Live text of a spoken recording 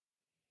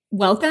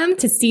Welcome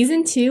to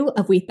season 2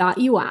 of We Thought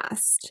You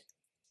Asked.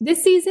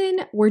 This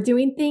season, we're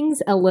doing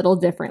things a little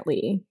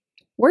differently.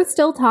 We're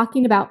still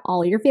talking about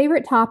all your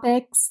favorite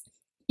topics.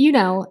 You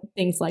know,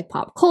 things like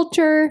pop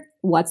culture,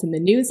 what's in the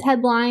news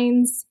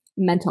headlines,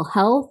 mental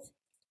health,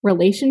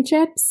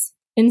 relationships,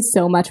 and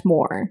so much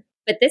more.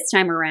 But this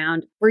time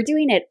around, we're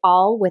doing it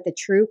all with a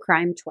true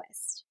crime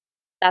twist.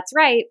 That's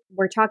right,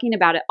 we're talking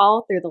about it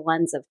all through the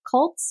lens of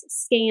cults,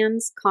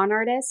 scams, con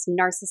artists,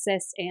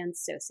 narcissists, and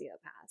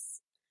sociopaths.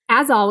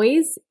 As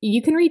always,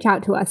 you can reach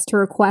out to us to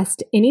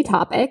request any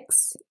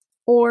topics,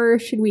 or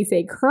should we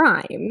say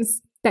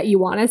crimes, that you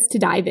want us to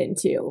dive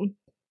into.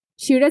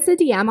 Shoot us a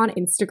DM on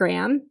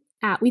Instagram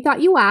at We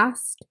Thought You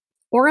Asked,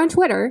 or on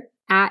Twitter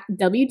at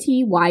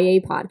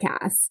WTYA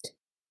Podcast.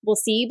 We'll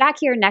see you back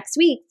here next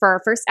week for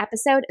our first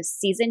episode of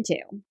Season 2.